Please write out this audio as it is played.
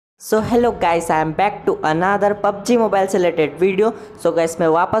So hello guys, I am back to another PUBG mobile से related video. So guys, मैं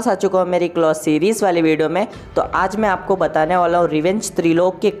वापस आ चुका हूँ मेरी क्लॉक सीरीज़ वाली वीडियो में। तो आज मैं आपको बताने वाला हूँ रिवेंज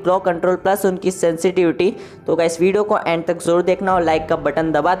त्रिलोक के क्लॉक कंट्रोल प्लस उनकी सेंसिटिविटी। तो गाइस, वीडियो को एंड तक जरूर देखना और लाइक का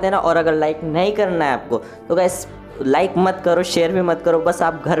बटन दबा देना। और अगर लाइक नहीं करना है आपको तो गाइस लाइक मत करो, शेयर भी मत करो, बस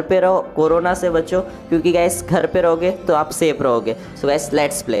आप घर पे रहो, कोरोना से बचो, क्योंकि गाइस घर पे रहोगे तो आप सेफ रहोगे। So guys,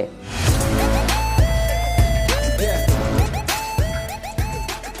 let's play.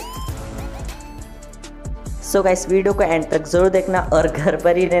 So guys, video को एंड तक जरूर देखना और घर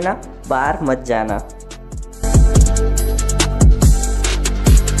पर ही रहना, बाहर मत जाना।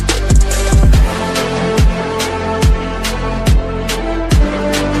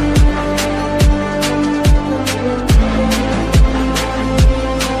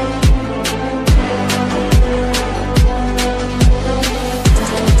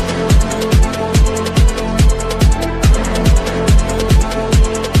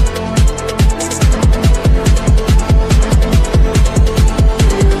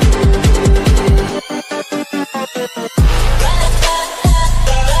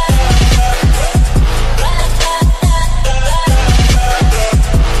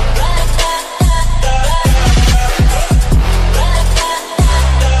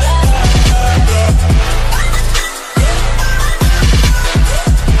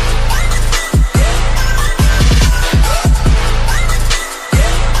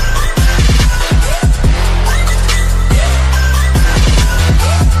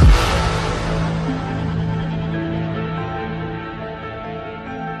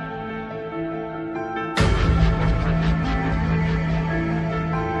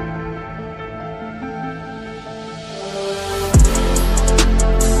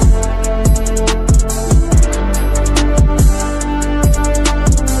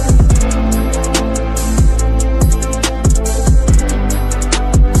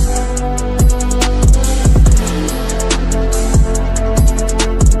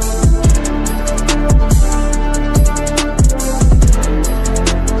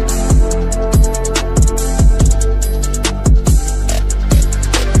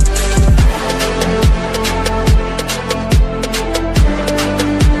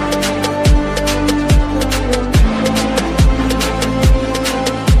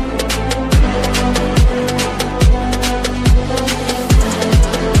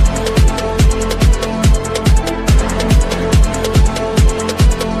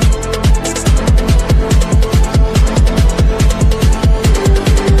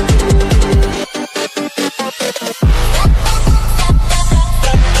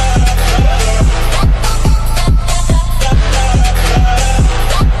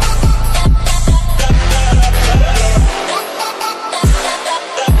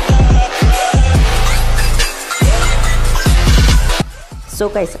 सो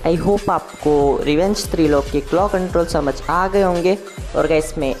गाइस, आई होप आपको रिवेंज त्रिलोक के क्लॉक कंट्रोल समझ आ गए होंगे। और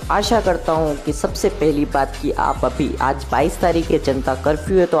गाइस, मैं आशा करता हूँ कि सबसे पहली बात कि आप अभी आज 22 तारीख के जनता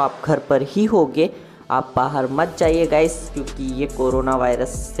कर्फ्यू है तो आप घर पर ही होगे, आप बाहर मत जाइए गाइस, क्योंकि ये कोरोना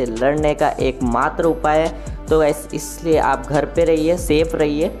वायरस से लड़ने का एकमात्र उपाय है। तो गाइस, इसलिए आप घर पे रहिए, सेफ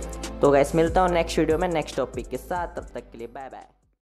रहिए। तो गाइस, मिलता हूँ नेक्स्ट वीडियो में नेक्स्ट टॉपिक के साथ। तब तक के लिए बाय बाय।